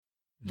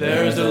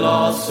There's a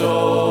lost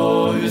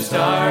soul who's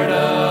tired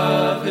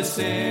of his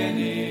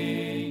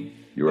sinning.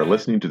 You are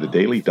listening to the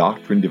Daily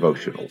Doctrine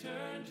Devotional.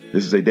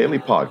 This is a daily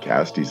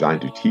podcast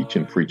designed to teach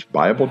and preach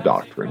Bible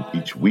doctrine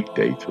each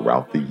weekday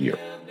throughout the year.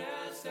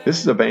 This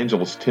is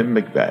Evangelist Tim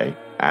McVeigh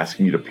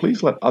asking you to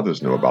please let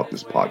others know about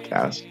this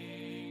podcast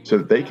so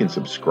that they can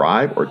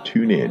subscribe or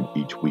tune in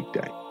each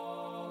weekday.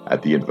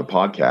 At the end of the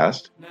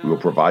podcast, we will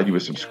provide you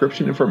with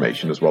subscription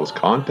information as well as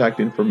contact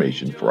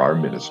information for our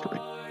ministry.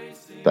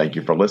 Thank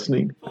you for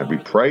listening, and we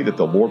pray that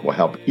the Lord will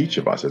help each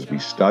of us as we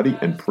study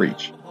and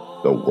preach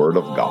the Word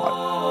of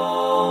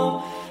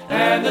God.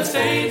 And the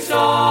saints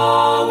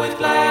all with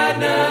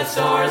gladness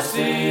are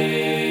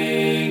singing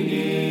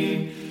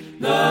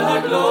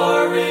the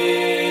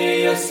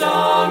glorious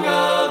song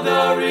of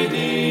the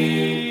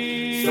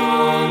redeemed,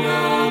 song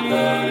of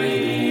the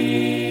redeemed.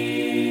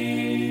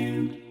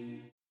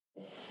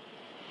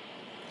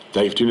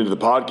 Thank you for tuning into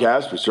the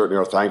podcast. We certainly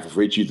are thankful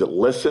for each of you that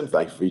listen.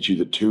 Thankful for each of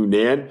you that tune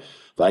in.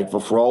 Thankful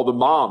for all the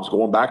moms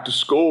going back to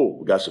school.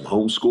 We got some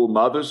homeschool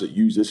mothers that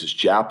use this as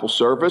chapel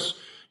service,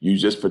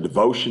 use this for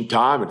devotion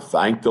time, and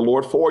thank the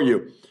Lord for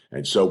you.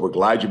 And so we're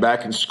glad you're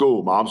back in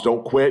school. Moms,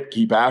 don't quit.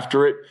 Keep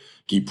after it.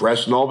 Keep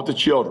pressing on with the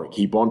children.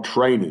 Keep on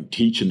training,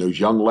 teaching those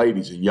young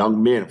ladies and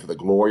young men for the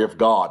glory of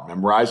God,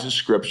 memorizing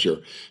Scripture.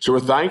 So we're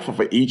thankful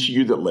for each of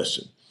you that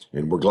listen.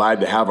 And we're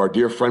glad to have our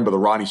dear friend, Brother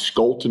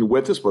Scolton,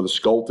 with us. Brother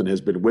Scolton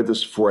has been with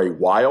us for a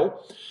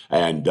while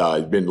and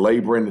has been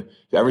laboring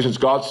ever since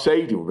God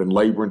saved him. We've been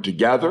laboring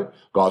together.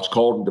 God's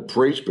called him to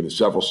preach, been in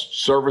several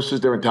services,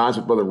 different times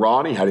with Brother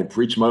Ronnie, had him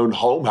preach my own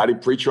home, had him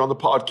preach here on the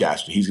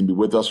podcast. And he's going to be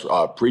with us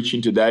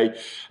preaching today,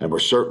 and we're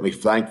certainly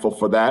thankful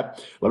for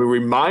that. Let me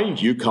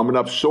remind you, coming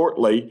up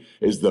shortly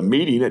is the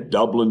meeting at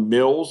Dublin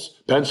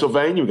Mills,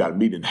 Pennsylvania. We've got a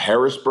meeting in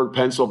Harrisburg,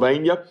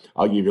 Pennsylvania.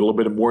 I'll give you a little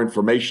bit more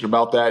information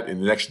about that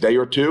in the next day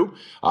or two.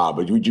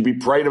 But would you be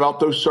praying about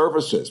those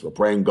services? We're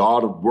praying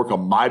God would work a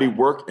mighty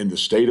work in the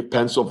state of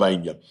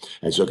Pennsylvania.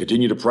 And so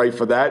continue to pray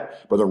for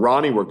that. Brother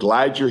Ronnie, we're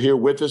glad you're here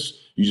with us.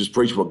 You just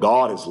preach what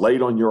God has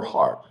laid on your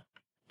heart.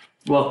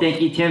 Well, thank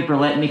you, Tim, for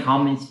letting me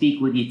come and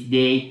speak with you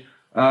today.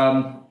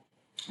 I'm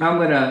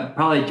going to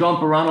probably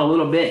jump around a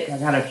little bit. I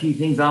got a few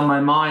things on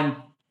my mind.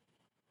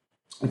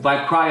 If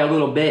I cry a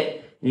little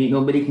bit,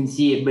 nobody can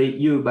see it but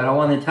you. But I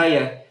want to tell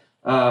you,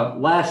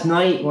 last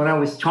night when I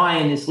was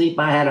trying to sleep,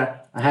 I had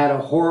a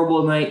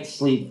horrible night's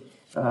sleep.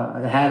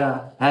 I had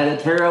a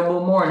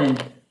terrible morning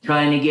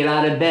trying to get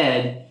out of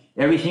bed.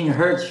 Everything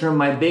hurts from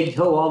my big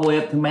toe all the way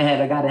up to my head.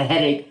 I got a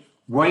headache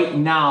right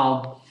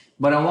now.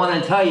 But I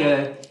want to tell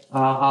you,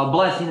 a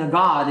blessing of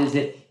God is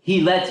that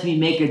He lets me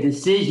make a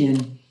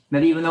decision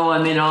that even though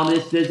I'm in all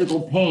this physical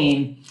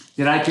pain,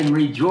 that I can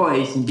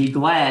rejoice and be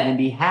glad and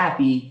be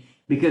happy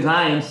because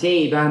I am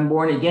saved. I'm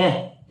born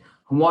again.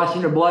 I'm washed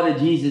in the blood of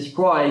Jesus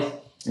Christ.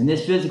 And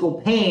this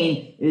physical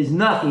pain is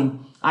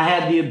nothing. I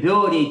have the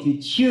ability to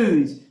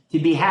choose to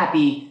be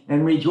happy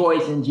and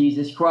rejoice in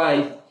Jesus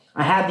Christ.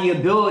 I have the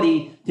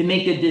ability to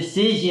make the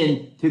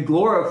decision to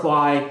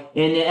glorify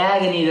in the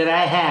agony that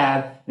I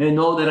have and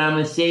know that I'm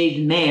a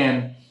saved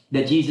man,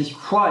 that Jesus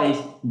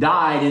Christ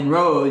died and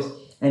rose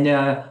and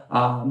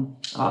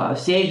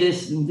saved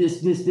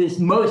this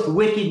most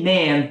wicked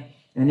man,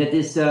 and that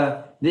this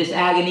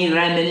agony that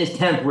I'm in is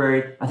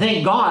temporary. I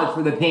thank God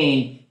for the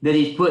pain that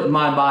He's put in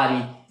my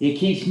body. It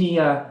keeps me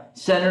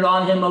centered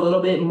on Him a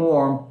little bit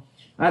more.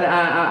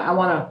 I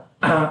want to.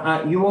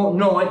 You won't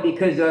know it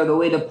because the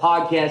way the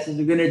podcast is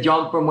going to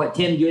jump from what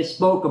Tim just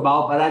spoke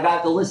about, but I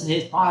got to listen to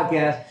his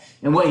podcast,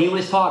 and what he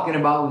was talking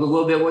about was a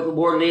little bit what the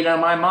Lord laid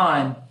on my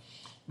mind.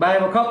 But I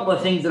have a couple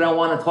of things that I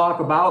want to talk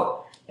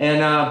about,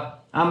 and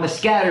I'm a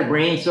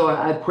scatterbrain, so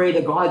I pray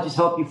that God just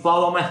help you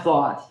follow my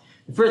thoughts.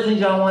 The first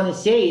thing I want to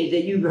say is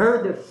that you've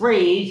heard the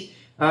phrase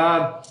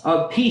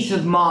of peace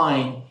of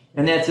mind,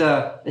 and that's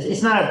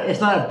it's not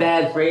a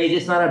bad phrase.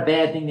 It's not a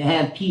bad thing to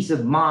have peace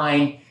of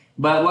mind.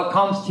 But what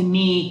comes to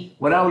me,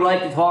 what I would like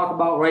to talk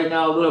about right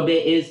now a little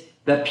bit is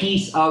the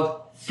peace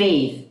of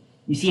faith.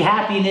 You see,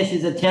 happiness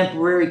is a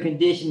temporary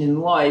condition in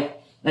life,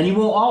 and you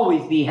won't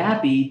always be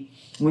happy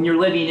when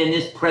you're living in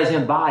this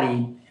present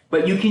body.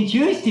 But you can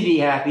choose to be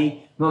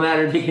happy no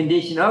matter the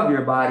condition of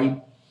your body.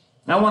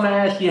 I want to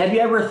ask you, have you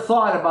ever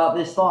thought about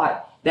this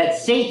thought that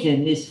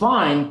Satan is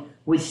fine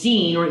with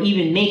seeing or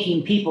even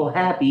making people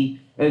happy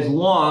as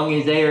long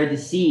as they are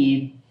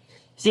deceived?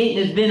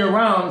 Satan has been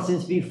around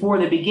since before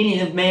the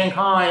beginning of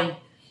mankind,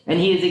 and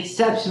he is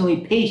exceptionally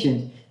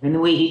patient in the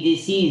way he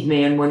deceives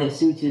man when it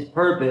suits his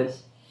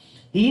purpose.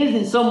 He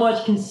isn't so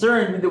much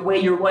concerned with the way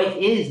your life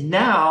is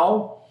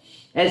now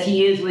as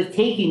he is with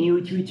taking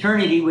you to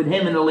eternity with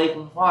him in the lake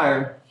of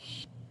fire.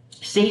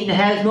 Satan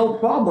has no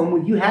problem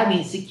with you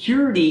having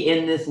security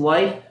in this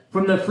life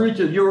from the fruits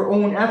of your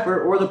own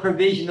effort or the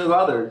provision of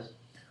others.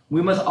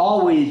 We must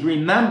always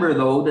remember,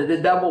 though, that the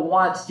devil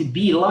wants to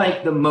be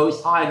like the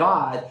Most High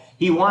God.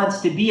 He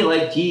wants to be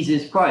like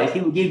Jesus Christ.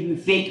 He will give you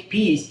fake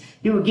peace.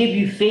 He will give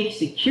you fake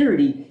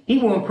security. He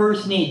will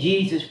impersonate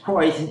Jesus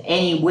Christ in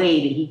any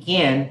way that he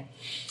can.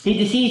 He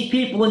deceives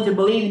people into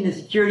believing the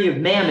security of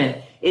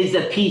mammon is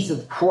the peace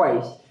of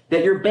Christ.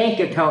 that your bank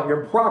account,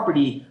 your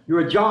property,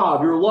 your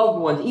job, your loved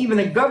ones, even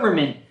a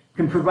government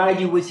can provide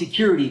you with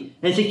security.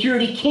 And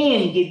security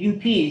can give you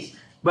peace,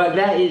 but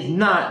that is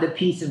not the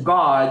peace of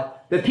God.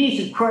 The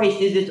peace of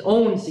Christ is its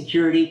own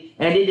security,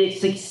 and it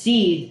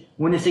succeeds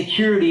when the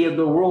security of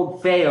the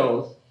world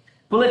fails.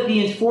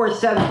 Philippians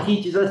 4:7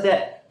 teaches us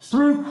that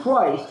through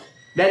Christ,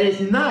 that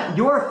is not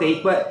your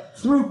faith, but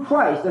through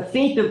Christ, the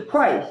faith of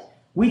Christ.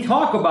 We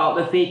talk about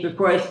the faith of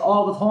Christ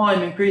all the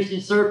time in Christian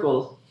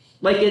circles,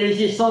 like it is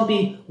just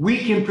something we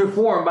can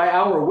perform by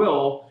our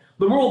will.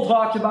 The world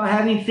talks about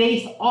having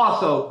faith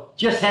also.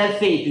 Just have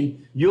faith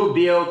and you'll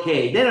be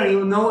okay. They don't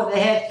even know what they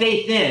have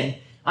faith in.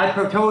 I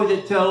propose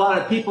it to a lot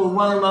of people who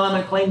run around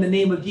and claim the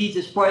name of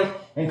Jesus Christ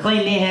and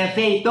claim they have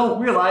faith, don't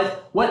realize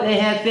what they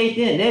have faith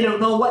in. They don't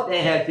know what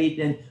they have faith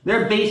in.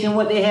 They're basing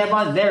what they have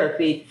on their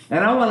faith.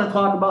 And I want to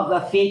talk about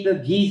the faith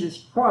of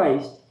Jesus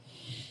Christ.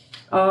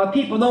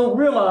 People don't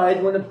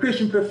realize when a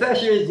Christian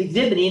professor is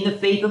exhibiting the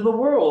faith of the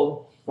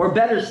world, or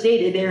better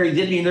stated, they're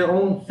exhibiting their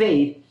own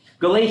faith.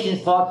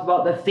 Galatians talks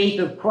about the faith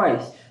of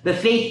Christ, the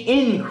faith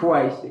in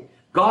Christ.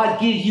 God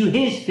gives you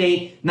his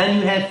faith, then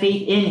you have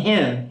faith in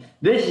him.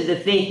 This is the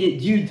faith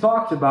that Jude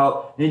talks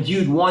about in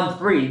Jude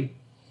 1:3.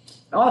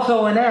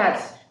 Also in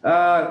Acts,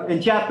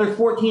 in chapter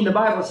 14, the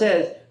Bible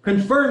says,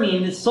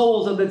 confirming the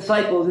souls of the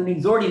disciples and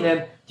exhorting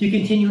them to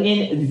continue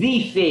in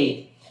the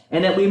faith,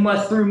 and that we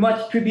must through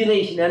much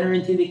tribulation enter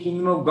into the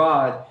kingdom of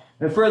God.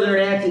 And further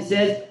in Acts it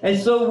says, and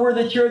so were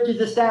the churches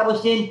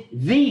established in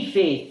the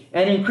faith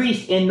and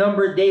increased in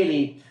number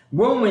daily.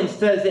 Romans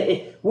says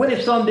that what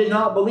if some did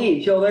not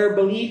believe? Shall their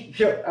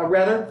belief,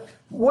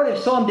 what if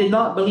some did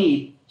not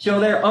believe? Shall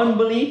their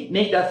unbelief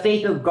make the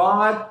faith of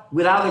God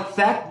without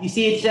effect? You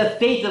see, it's the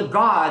faith of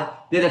God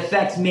that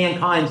affects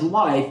mankind's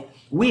life.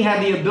 We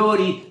have the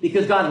ability,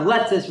 because God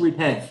lets us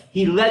repent.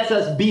 He lets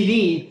us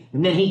believe,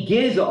 and then he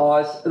gives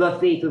us the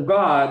faith of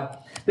God.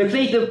 The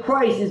faith of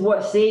Christ is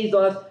what saves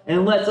us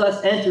and lets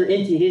us enter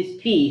into his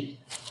peace.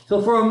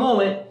 So for a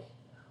moment,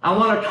 I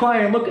want to try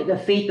and look at the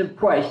faith of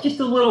Christ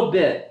just a little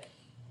bit.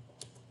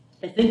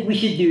 I think we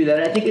should do that.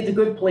 I think it's a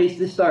good place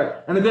to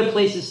start. And a good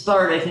place to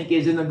start, I think,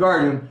 is in the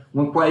garden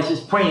when Christ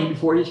is praying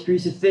before his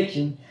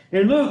crucifixion.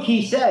 In Luke,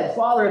 he said,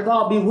 Father, if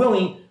thou be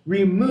willing,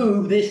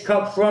 remove this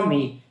cup from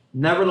me.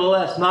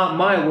 Nevertheless, not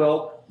my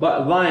will,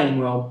 but thine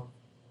will.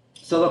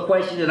 So the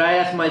question that I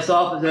ask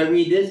myself as I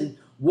read this is,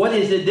 what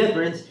is the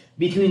difference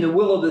between the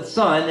will of the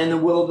Son and the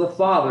will of the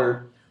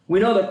Father? We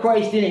know that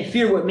Christ didn't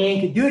fear what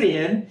man could do to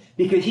him,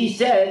 because he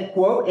said,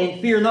 quote, and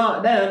fear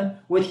not them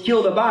which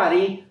kill the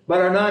body,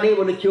 but are not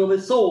able to kill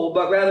the soul,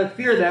 but rather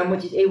fear them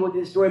which is able to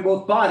destroy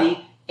both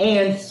body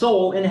and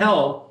soul in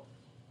hell.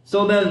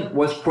 So then,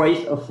 was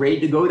Christ afraid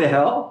to go to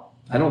hell?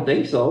 I don't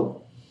think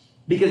so.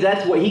 Because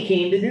that's what he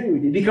came to do,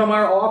 to become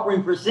our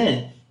offering for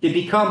sin, to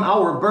become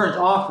our burnt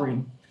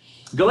offering.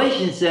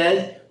 Galatians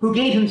says, who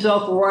gave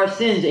himself for our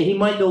sins, that he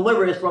might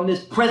deliver us from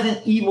this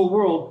present evil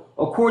world,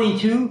 according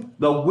to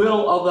the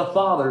will of the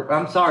Father.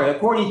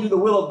 According to the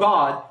will of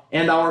God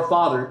and our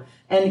Father.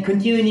 And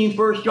continuing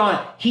 1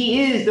 John,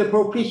 he is the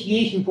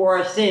propitiation for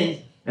our sins,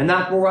 and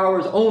not for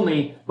ours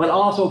only, but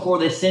also for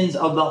the sins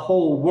of the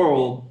whole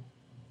world.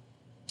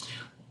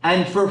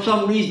 And for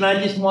some reason,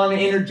 I just want to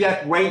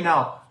interject right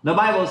now. The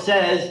Bible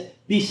says,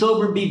 be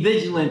sober, be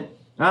vigilant,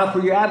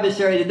 for your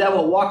adversary, the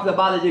devil, walks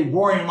about as a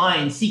roaring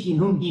lion, seeking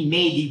whom he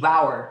may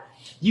devour.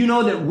 You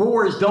know that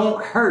roars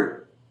don't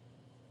hurt.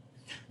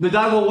 The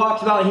devil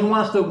walks about and he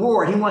wants to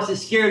roar. He wants to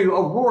scare you.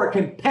 A roar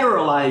can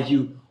paralyze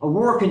you. A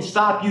roar can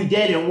stop you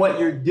dead in what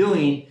you're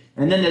doing,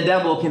 and then the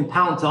devil can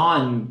pounce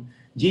on you.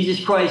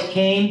 Jesus Christ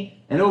came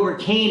and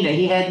overcame that.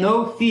 He had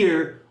no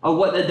fear of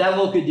what the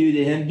devil could do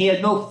to him. He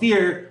had no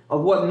fear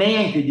of what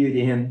man could do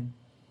to him.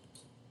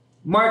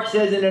 Mark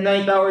says in the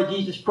 9th hour,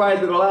 Jesus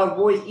cried with a loud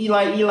voice,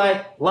 Eli,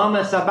 Eli,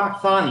 lama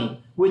sabachthani,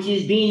 which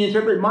is being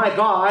interpreted, my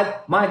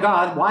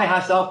God, why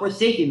hast thou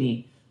forsaken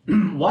me?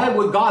 Why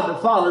would God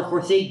the Father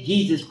forsake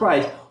Jesus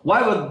Christ?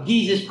 Why would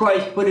Jesus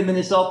Christ put him in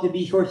himself to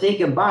be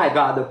forsaken by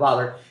God the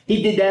Father?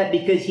 He did that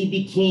because he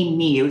became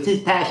me. It was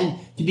his passion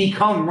to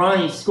become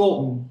Ronnie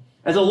Scolton.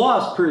 As a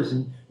lost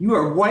person, you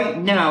are right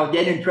now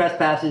dead in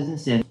trespasses and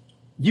sin.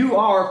 You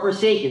are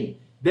forsaken.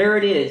 There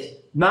it is.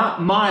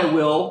 Not my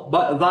will,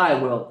 but thy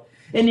will.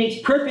 It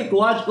makes perfect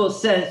logical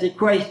sense that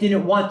Christ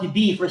didn't want to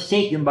be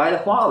forsaken by the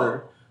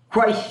Father.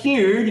 Christ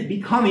feared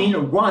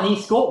becoming Ronnie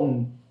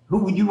Scolton.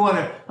 Who would you want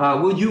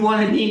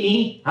to be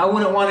me? I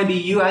wouldn't want to be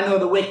you. I know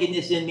the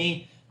wickedness in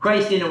me.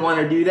 Christ didn't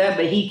want to do that,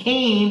 but he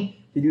came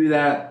to do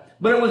that.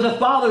 But it was the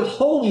Father's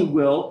holy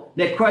will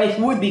that Christ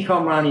would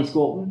become Ronnie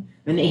Scolton,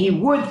 and that he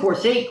would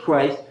forsake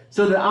Christ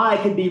so that I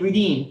could be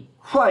redeemed.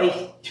 Christ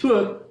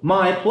took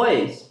my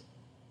place.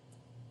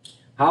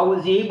 How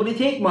was he able to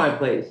take my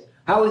place?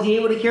 How was he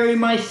able to carry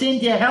my sin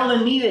to hell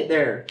and leave it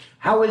there?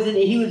 How is it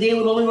that he was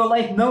able to live a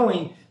life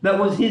knowing that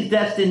was his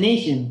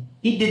destination?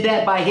 He did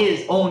that by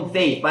his own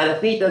faith, by the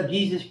faith of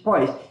Jesus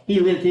Christ. He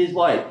lived his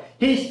life.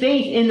 His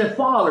faith in the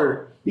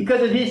Father,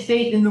 because of his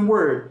faith in the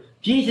Word.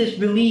 Jesus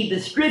believed the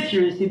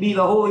Scriptures to be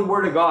the holy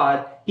Word of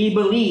God. He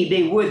believed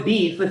they would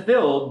be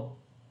fulfilled.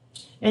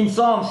 In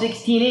Psalm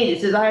 16:8,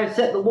 it says, I have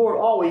set the Lord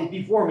always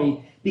before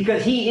me,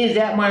 because he is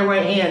at my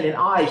right hand, and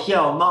I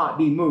shall not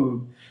be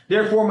moved.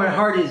 Therefore my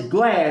heart is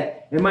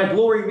glad, and my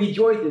glory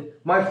rejoiceth.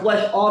 My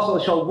flesh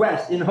also shall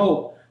rest in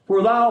hope.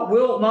 For thou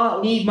wilt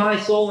not leave my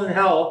soul in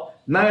hell,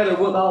 neither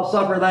wilt thou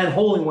suffer thine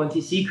Holy One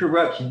to see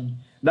corruption.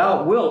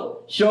 Thou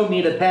wilt show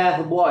me the path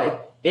of life.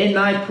 In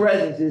thy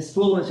presence is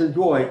fullness of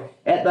joy.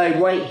 At thy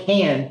right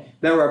hand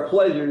there are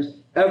pleasures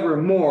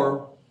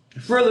evermore.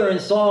 Further in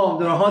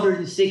Psalm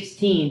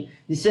 116,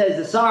 it says,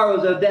 the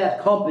sorrows of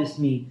death compassed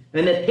me,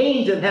 and the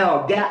pains of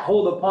hell gat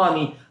hold upon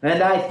me,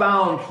 and I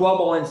found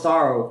trouble and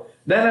sorrow.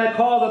 Then I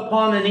called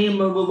upon the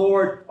name of the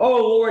Lord. O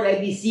Lord, I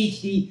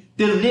beseech thee,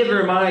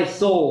 deliver my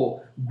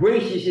soul.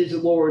 Gracious is the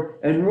Lord,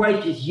 and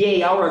righteous,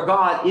 yea, our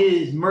God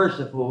is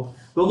merciful.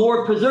 The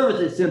Lord preserveth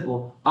the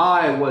simple.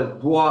 I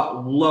was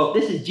brought low.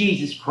 This is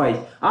Jesus Christ.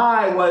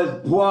 I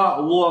was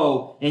brought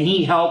low, and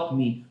he helped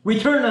me.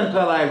 Return unto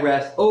thy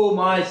rest, O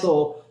my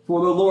soul,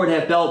 for the Lord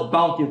hath dealt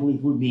bountifully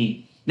with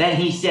me. Then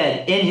he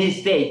said in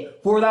his faith,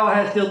 for thou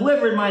hast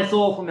delivered my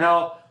soul from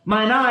hell,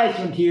 mine eyes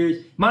from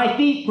tears, my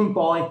feet from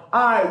falling.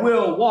 I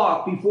will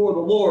walk before the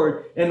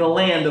Lord in the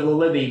land of the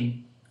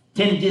living.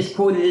 Tim just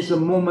quoted this a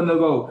moment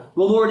ago.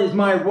 The Lord is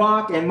my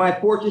rock and my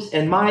fortress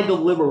and my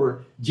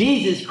deliverer.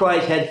 Jesus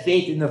Christ had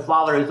faith in the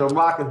Father as the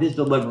rock of his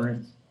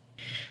deliverance.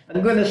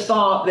 I'm going to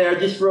stop there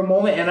just for a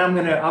moment, and I'm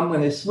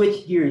going to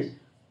switch gears.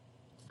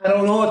 I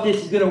don't know if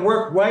this is going to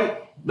work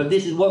right, but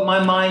this is what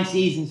my mind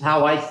sees and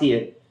how I see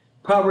it.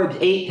 Proverbs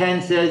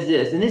 8:10 says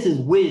this, and this is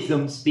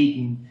wisdom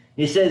speaking.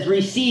 It says,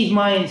 receive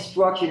my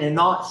instruction and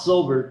not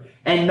silver,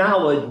 and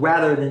knowledge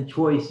rather than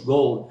choice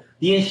gold.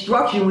 The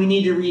instruction we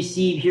need to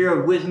receive here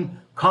of wisdom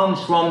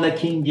comes from the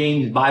King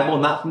James Bible,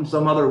 not from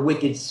some other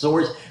wicked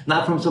source,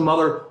 not from some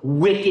other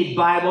wicked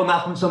Bible,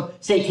 not from some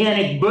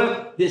satanic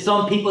book that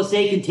some people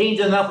say contains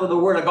enough of the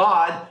Word of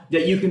God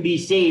that you can be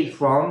saved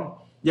from.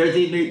 You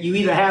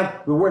either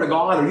have the Word of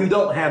God or you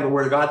don't have the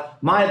Word of God.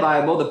 My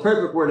Bible, the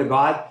perfect Word of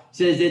God,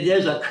 says that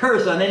there's a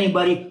curse on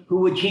anybody who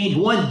would change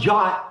one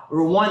jot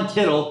or one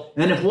tittle.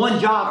 And if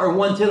one jot or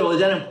one tittle is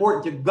that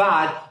important to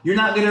God, you're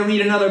not going to read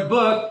another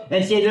book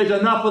and say there's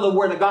enough of the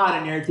Word of God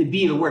in there to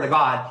be the Word of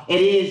God. It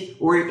is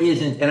or it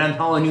isn't. And I'm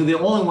telling you, the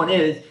only one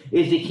is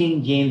the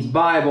King James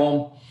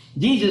Bible.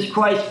 Jesus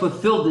Christ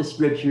fulfilled the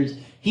Scriptures.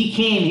 He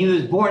came, he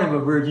was born of a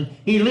virgin,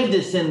 he lived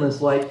a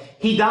sinless life,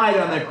 he died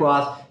on the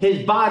cross,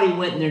 his body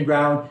went in the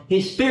ground,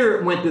 his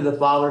spirit went to the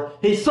Father,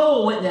 his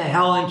soul went into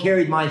hell and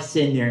carried my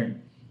sin there.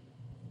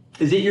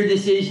 Is it your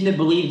decision to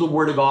believe the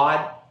Word of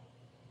God?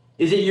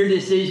 Is it your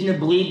decision to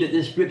believe that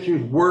the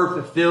Scriptures were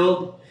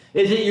fulfilled?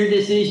 Is it your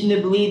decision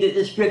to believe that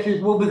the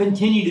Scriptures will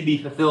continue to be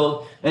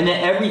fulfilled and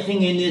that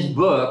everything in this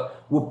book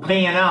will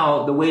pan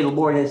out the way the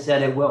Lord has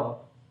said it will?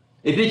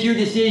 If it's your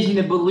decision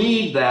to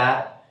believe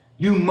that,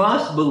 you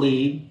must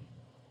believe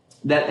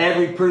that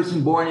every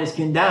person born is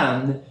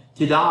condemned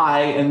to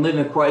die and live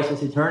in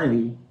Christless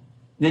eternity.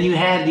 Then you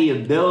have the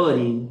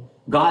ability.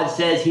 God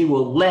says he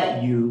will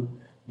let you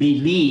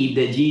believe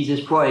that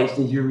Jesus Christ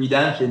is your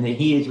redemption, that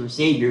he is your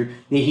Savior,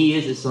 that he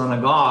is the Son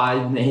of God,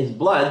 and that his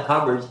blood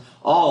covers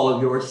all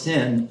of your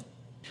sin.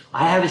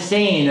 I have a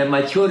saying that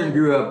my children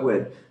grew up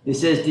with. It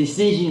says,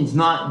 decisions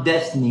not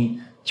destiny,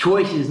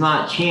 choices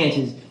not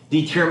chances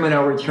determine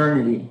our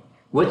eternity.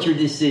 What's your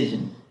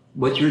decision?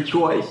 What's your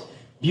choice?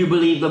 Do you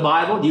believe the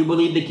Bible? Do you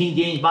believe the King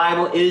James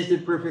Bible is the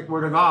perfect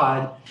Word of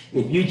God?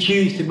 If you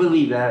choose to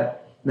believe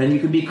that, then you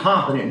can be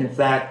confident in the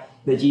fact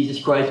that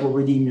Jesus Christ will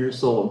redeem your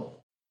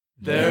soul.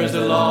 There's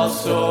a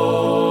lost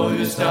soul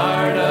who's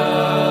tired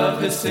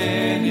of his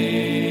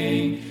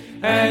sinning,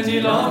 and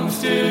he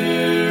longs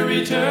to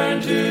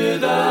return to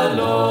the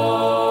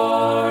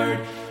Lord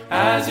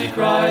as he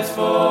cries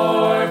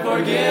for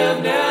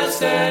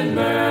forgiveness and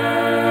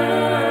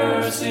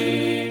mercy.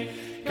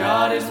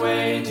 God is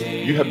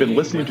waiting. You have been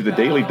listening to the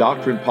Daily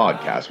Doctrine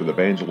Podcast with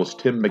Evangelist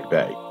Tim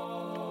McVeigh.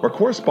 For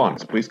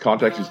correspondence, please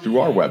contact us through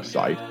our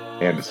website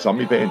and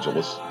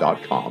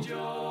someevangelists.com,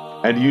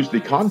 and use the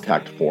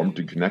contact form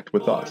to connect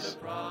with us.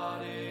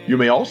 You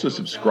may also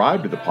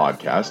subscribe to the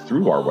podcast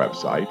through our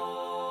website,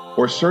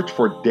 or search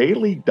for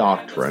Daily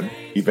Doctrine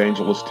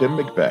Evangelist Tim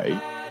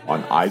McVeigh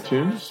on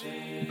iTunes,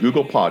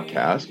 Google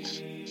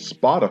Podcasts,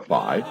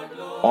 Spotify,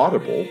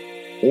 Audible,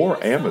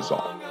 or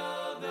Amazon.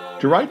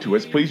 To write to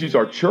us, please use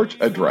our church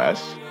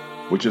address,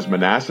 which is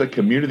Manasseh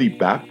Community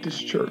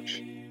Baptist Church,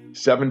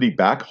 70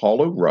 Back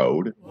Hollow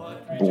Road,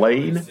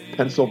 Blaine,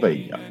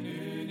 Pennsylvania,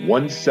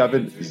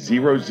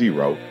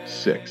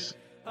 17006.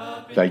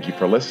 Thank you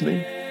for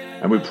listening,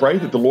 and we pray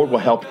that the Lord will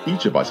help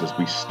each of us as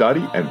we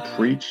study and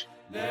preach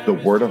the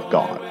Word of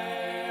God.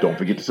 Don't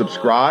forget to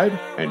subscribe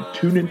and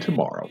tune in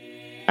tomorrow.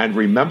 And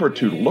remember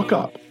to look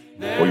up,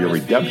 for your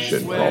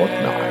redemption draweth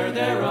nigh.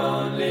 There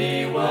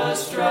only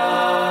was strife.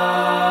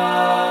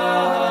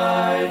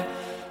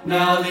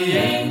 Now the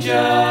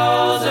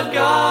angels of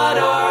God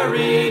are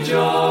rejoicing,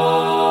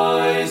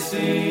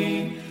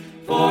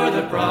 for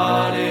the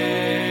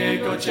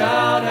prodigal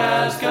child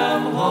has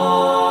come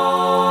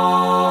home,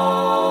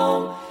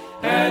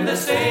 and the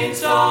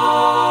saints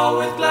all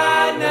with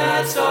gladness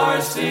dance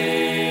are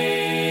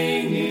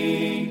singing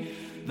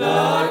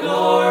the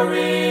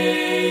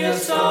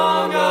glorious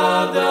song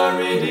of the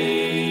redeemed.